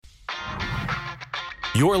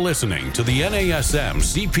You're listening to the NASM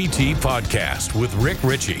CPT podcast with Rick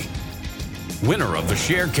Ritchie, winner of the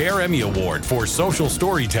Sharecare Emmy Award for Social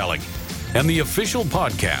Storytelling and the official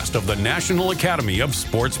podcast of the National Academy of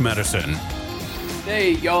Sports Medicine.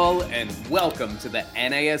 Hey, y'all, and welcome to the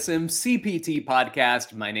NASM CPT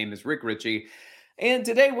podcast. My name is Rick Ritchie, and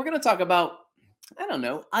today we're going to talk about,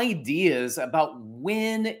 ideas about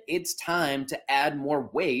when it's time to add more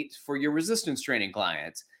weight for your resistance training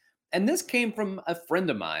clients. And this came from a friend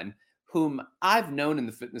of mine whom I've known in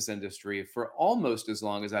the fitness industry for almost as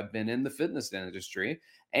long as I've been in the fitness industry.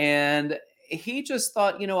 And he just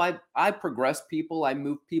thought, I progress people, I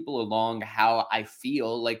move people along how I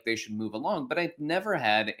feel like they should move along, but I've never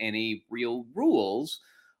had any real rules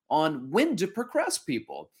on when to progress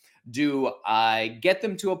people. Do I get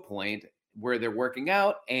them to a point where they're working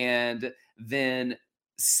out and then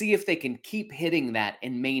see if they can keep hitting that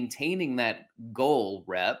and maintaining that goal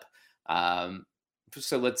rep?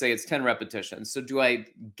 So let's say it's 10 repetitions. So do I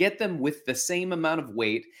get them with the same amount of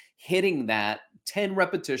weight, hitting that 10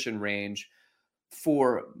 repetition range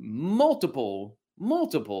for multiple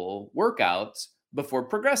workouts before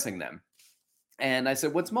progressing them? And I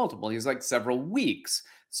said, what's multiple? He's like, several weeks.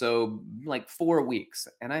 So like 4 weeks.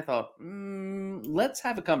 And I thought, let's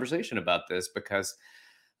have a conversation about this, because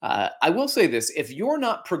I will say this: if you're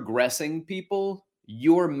not progressing people,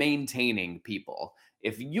 you're maintaining people.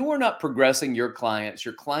 If you're not progressing your clients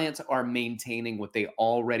are maintaining what they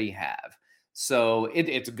already have. So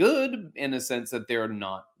it's good in a sense that they're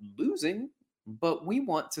not losing, but we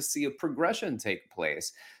want to see a progression take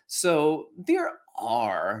place. So there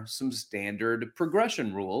are some standard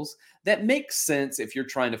progression rules that make sense if you're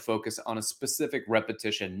trying to focus on a specific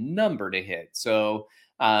repetition number to hit. So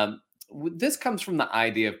this comes from the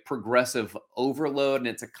idea of progressive overload, and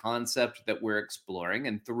it's a concept that we're exploring.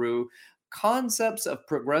 And through concepts of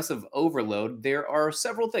progressive overload, there are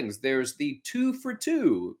several things. There's the 2 for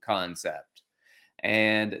 2 concept.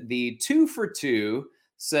 And the 2 for 2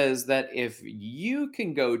 says that if you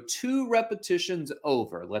can go 2 repetitions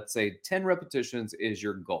over, let's say 10 repetitions is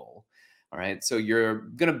your goal. All right. So you're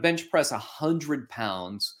going to bench press 100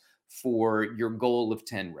 pounds for your goal of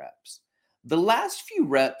 10 reps. The last few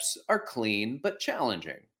reps are clean but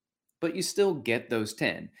challenging, but you still get those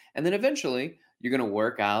 10. And then eventually you're going to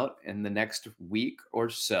work out in the next week or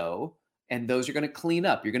so, and those are going to clean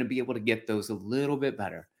up. You're going to be able to get those a little bit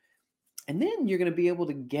better. And then you're going to be able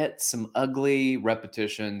to get some ugly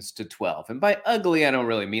repetitions to 12. And by ugly, I don't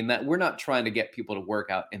really mean that. We're not trying to get people to work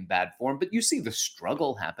out in bad form, but you see the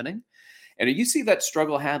struggle happening. And you see that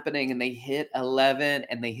struggle happening and they hit 11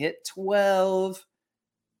 and they hit 12.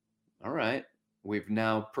 All right, we've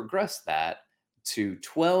now progressed that to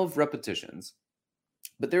 12 repetitions,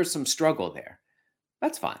 but there's some struggle there.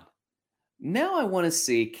 That's fine. Now I want to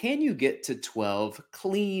see, can you get to 12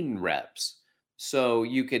 clean reps? So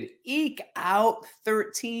you could eke out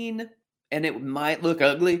 13 and it might look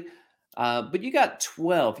ugly, but you got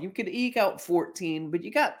 12. You could eke out 14, but you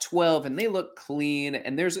got 12 and they look clean.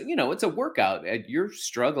 And there's, it's a workout. You're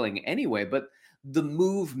struggling anyway, but the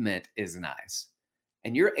movement is nice.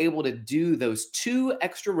 And you're able to do those 2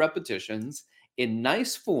 extra repetitions in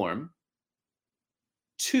nice form,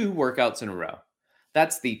 2 workouts in a row.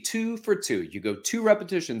 That's the 2 for 2. You go 2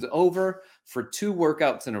 repetitions over for 2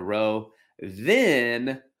 workouts in a row.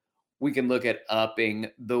 Then we can look at upping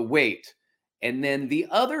the weight. And then the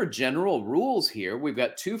other general rules here, we've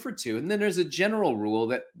got 2 for 2. And then there's a general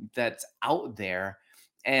rule that's out there.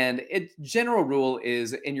 And general rule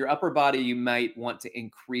is, in your upper body, you might want to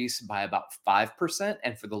increase by about 5%.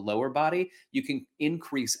 And for the lower body, you can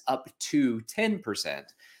increase up to 10%.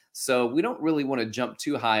 So we don't really want to jump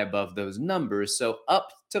too high above those numbers. So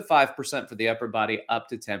up to 5% for the upper body, up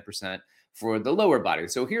to 10% for the lower body.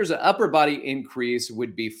 So here's an upper body increase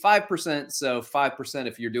would be 5%. So 5%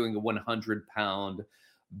 if you're doing a 100-pound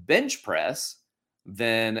bench press,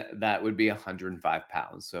 then that would be 105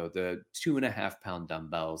 pounds. So the 2.5-pound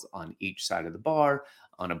dumbbells on each side of the bar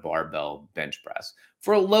on a barbell bench press.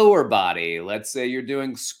 For a lower body, let's say you're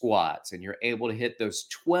doing squats and you're able to hit those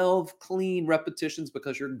 12 clean repetitions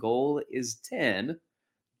because your goal is 10,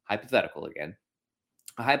 hypothetical again,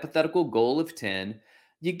 a hypothetical goal of 10,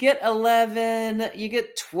 you get 11, you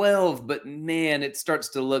get 12, but man, it starts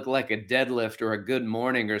to look like a deadlift or a good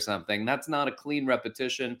morning or something. That's not a clean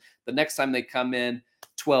repetition. The next time they come in,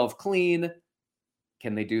 12 clean.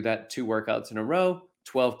 Can they do that 2 workouts in a row?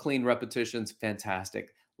 12 clean repetitions, fantastic.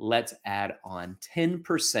 Let's add on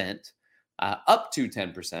 10%, up to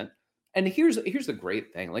 10%. And here's the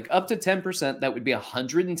great thing, like up to 10%, that would be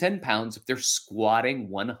 110 pounds if they're squatting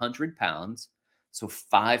 100 pounds. So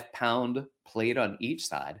 5-pound plate on each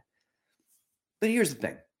side. But here's the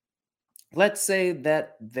thing. Let's say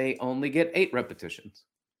that they only get 8 repetitions.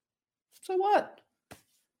 So what?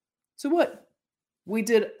 So what? We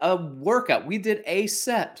did a workout. We did a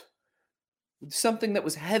set. Something that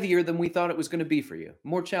was heavier than we thought it was going to be for you.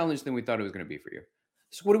 More challenge than we thought it was going to be for you.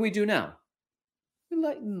 So what do we do now? We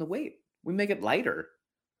lighten the weight. We make it lighter.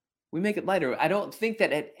 We make it lighter. I don't think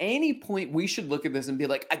that at any point we should look at this and be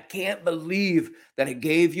like, I can't believe that I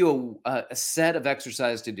gave you a set of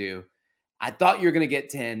exercise to do. I thought you were going to get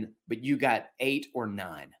 10, but you got 8 or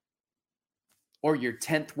 9. Or your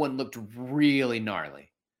 10th one looked really gnarly.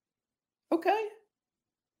 Okay.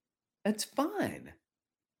 That's fine.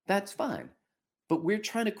 That's fine. But we're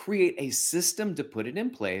trying to create a system to put it in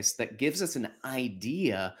place that gives us an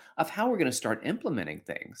idea of how we're going to start implementing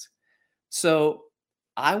things. So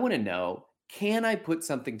I want to know, can I put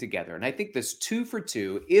something together? And I think this 2 for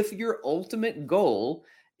 2, if your ultimate goal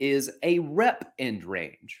is a rep end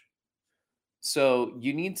range. So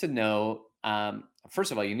you need to know,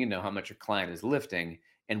 first of all, you need to know how much your client is lifting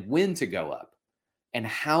and when to go up. And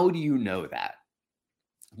how do you know that?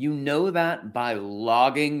 You know that by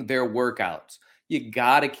logging their workouts. You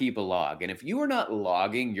got to keep a log. And if you are not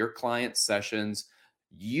logging your client sessions,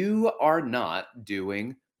 you are not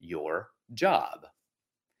doing your job.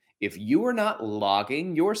 If you are not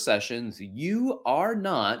logging your sessions, you are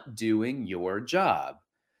not doing your job.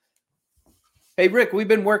 Hey, Rick, we've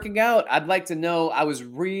been working out. I'd like to know, I was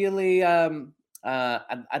really,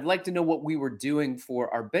 I'd like to know what we were doing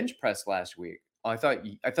for our bench press last week. Oh, I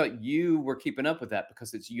thought you were keeping up with that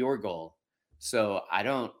because it's your goal. So I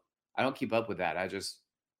don't keep up with that. I just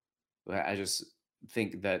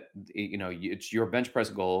think that it's your bench press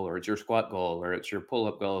goal, or it's your squat goal, or it's your pull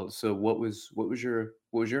up goal. So what was your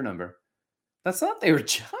number? That's not their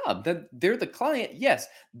job. That they're the client. Yes,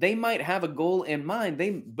 they might have a goal in mind.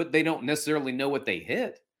 But they don't necessarily know what they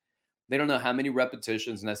hit. They don't know how many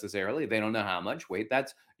repetitions necessarily. They don't know how much weight.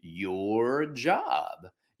 That's your job.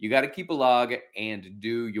 You got to keep a log and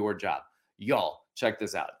do your job. Y'all, check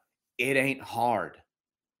this out. It ain't hard.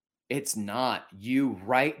 It's not. You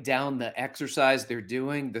write down the exercise they're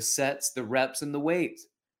doing, the sets, the reps, and the weights.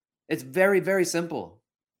 It's very, very simple.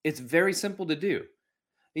 It's very simple to do.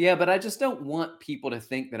 Yeah, but I just don't want people to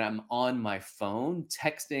think that I'm on my phone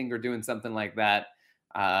texting or doing something like that,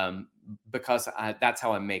 because that's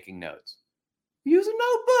how I'm making notes. Use a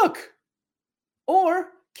notebook, or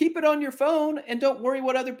keep it on your phone and don't worry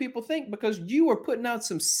what other people think, because you are putting out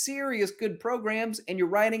some serious good programs and you're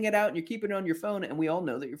writing it out and you're keeping it on your phone. And we all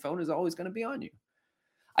know that your phone is always going to be on you.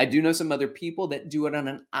 I do know some other people that do it on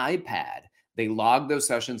an iPad. They log those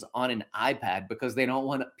sessions on an iPad because they don't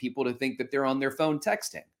want people to think that they're on their phone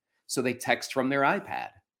texting. So they text from their iPad.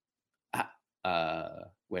 Wait a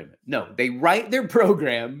minute. No, they write their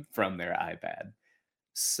program from their iPad.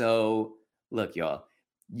 So look, y'all,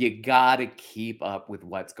 you got to keep up with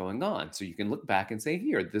what's going on. So you can look back and say,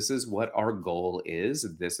 here, this is what our goal is.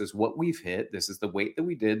 This is what we've hit. This is the weight that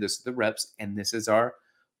we did. This is the reps. And this is our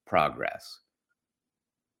progress.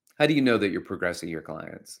 How do you know that you're progressing your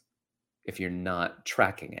clients if you're not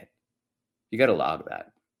tracking it? You got to log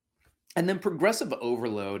that. And then progressive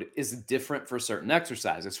overload is different for certain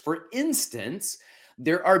exercises. For instance,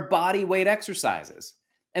 there are body weight exercises.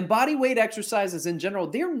 And body weight exercises in general,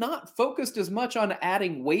 they're not focused as much on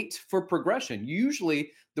adding weight for progression.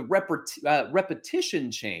 Usually the repetition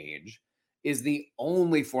change is the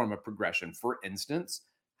only form of progression. For instance,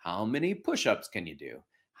 how many push-ups can you do?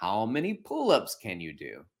 How many pull-ups can you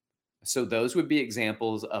do? So those would be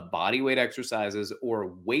examples of body weight exercises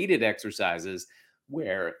or weighted exercises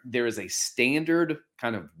where there is a standard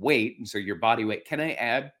kind of weight. And so your body weight, can I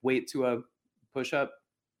add weight to a push-up?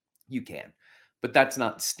 You can, but that's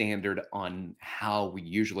not standard on how we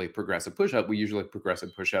usually progress a push-up. We usually progress a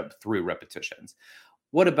push-up through repetitions.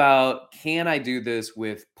 What about, can I do this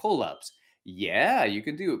with pull-ups? Yeah, you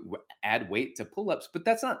can add weight to pull-ups, but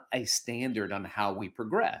that's not a standard on how we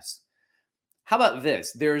progress. How about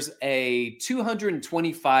this? There's a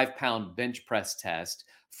 225-pound bench press test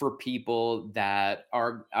for people that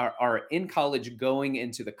are in college going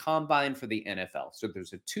into the combine for the NFL. So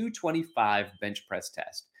there's a 225 bench press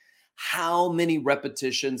test. How many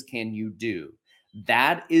repetitions can you do?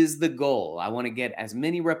 That is the goal. I want to get as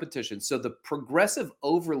many repetitions. So the progressive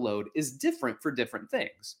overload is different for different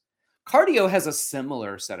things. Cardio has a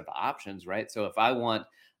similar set of options, right? So if I want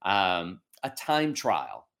a time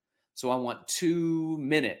trial, so I want 2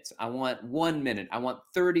 minutes, I want 1 minute, I want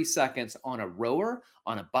 30 seconds on a rower,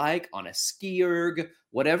 on a bike, on a ski erg,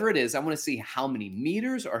 whatever it is. I want to see how many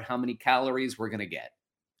meters or how many calories we're going to get.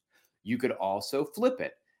 You could also flip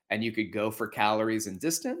it, and you could go for calories and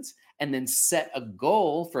distance, and then set a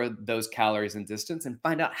goal for those calories and distance and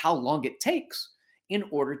find out how long it takes in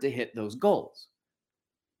order to hit those goals.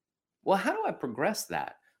 Well, how do I progress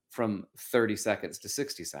that from 30 seconds to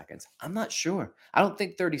 60 seconds? I'm not sure. I don't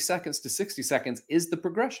think 30 seconds to 60 seconds is the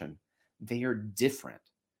progression. They are different.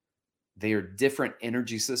 They are different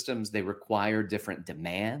energy systems. They require different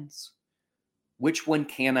demands. Which one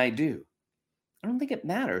can I do? I don't think it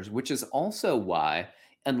matters, which is also why,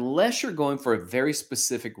 unless you're going for a very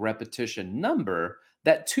specific repetition number,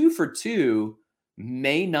 that 2 for 2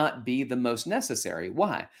 may not be the most necessary.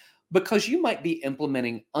 Why? Because you might be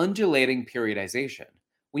implementing undulating periodization.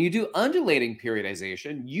 When you do undulating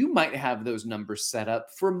periodization, you might have those numbers set up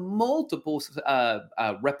for multiple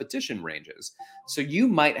repetition ranges. So you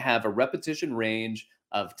might have a repetition range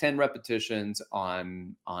of 10 repetitions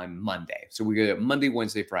on Monday. So we go Monday,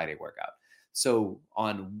 Wednesday, Friday workout. So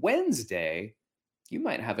on Wednesday, you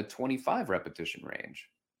might have a 25 repetition range.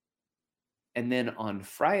 And then on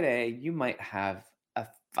Friday, you might have a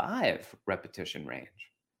 5 repetition range.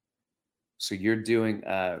 So you're doing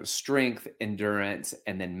strength, endurance,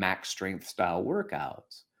 and then max strength style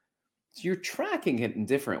workouts. So you're tracking it in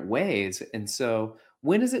different ways. And so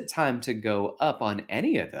when is it time to go up on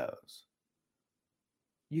any of those?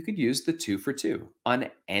 You could use the 2 for 2 on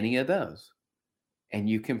any of those, and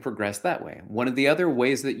you can progress that way. One of the other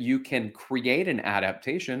ways that you can create an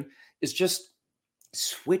adaptation is just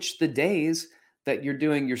switch the days that you're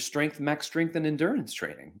doing your strength, max strength, and endurance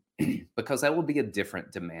training, because that will be a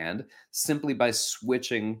different demand simply by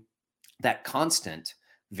switching that constant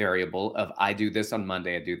variable of I do this on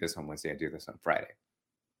Monday, I do this on Wednesday, I do this on Friday.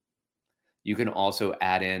 You can also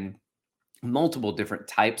add in multiple different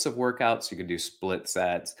types of workouts. You can do split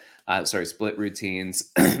sets, split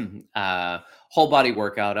routines, whole body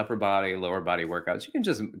workout, upper body, lower body workouts. You can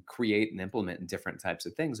just create and implement different types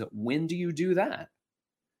of things. When do you do that?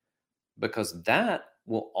 Because that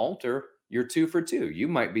will alter your 2 for 2. You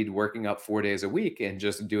might be working out 4 days a week and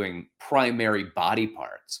just doing primary body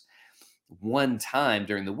parts one time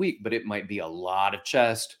during the week, but it might be a lot of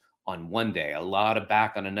chest on one day, a lot of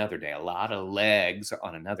back on another day, a lot of legs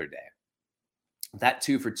on another day. That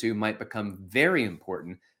 2 for 2 might become very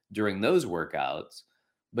important during those workouts,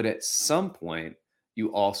 but at some point,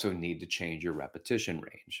 you also need to change your repetition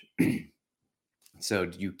range. So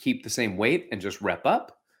do you keep the same weight and just rep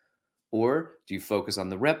up? Or do you focus on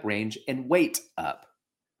the rep range and weight up?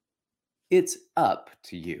 It's up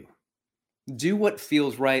to you. Do what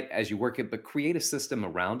feels right as you work it, but create a system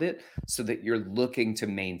around it so that you're looking to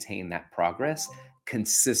maintain that progress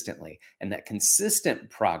consistently. And that consistent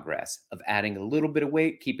progress of adding a little bit of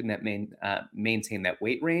weight, keeping that maintain that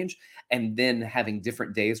weight range, and then having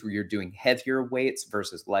different days where you're doing heavier weights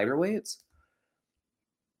versus lighter weights,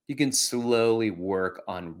 you can slowly work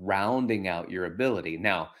on rounding out your ability.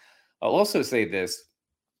 Now, I'll also say this.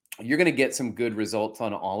 You're going to get some good results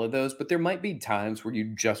on all of those, but there might be times where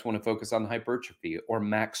you just want to focus on hypertrophy or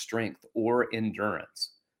max strength or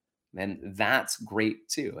endurance. And that's great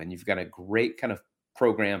too. And you've got a great kind of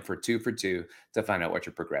program for 2 for 2 to find out what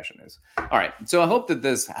your progression is. All right. So I hope that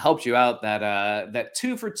this helps you out, that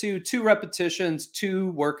 2 for 2, 2 repetitions,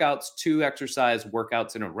 2 workouts, 2 exercise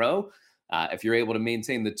workouts in a row. If you're able to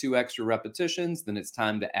maintain the 2 extra repetitions, then it's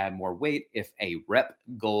time to add more weight if a rep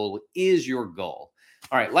goal is your goal.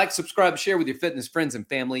 All right, like, subscribe, share with your fitness friends and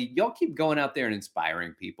family. Y'all keep going out there and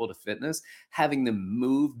inspiring people to fitness, having them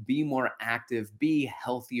move, be more active, be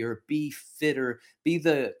healthier, be fitter, be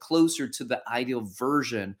the closer to the ideal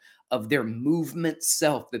version of their movement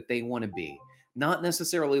self that they want to be. Not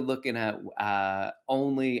necessarily looking at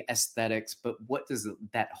only aesthetics, but what does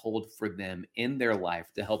that hold for them in their life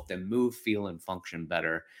to help them move, feel, and function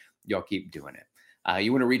better. Y'all keep doing it.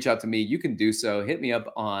 You want to reach out to me, you can do so. Hit me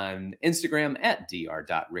up on Instagram at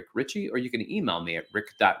dr.rickritchie, or you can email me at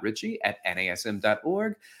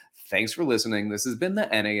rick.ritchie@nasm.org. Thanks for listening. This has been the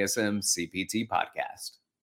NASM CPT Podcast.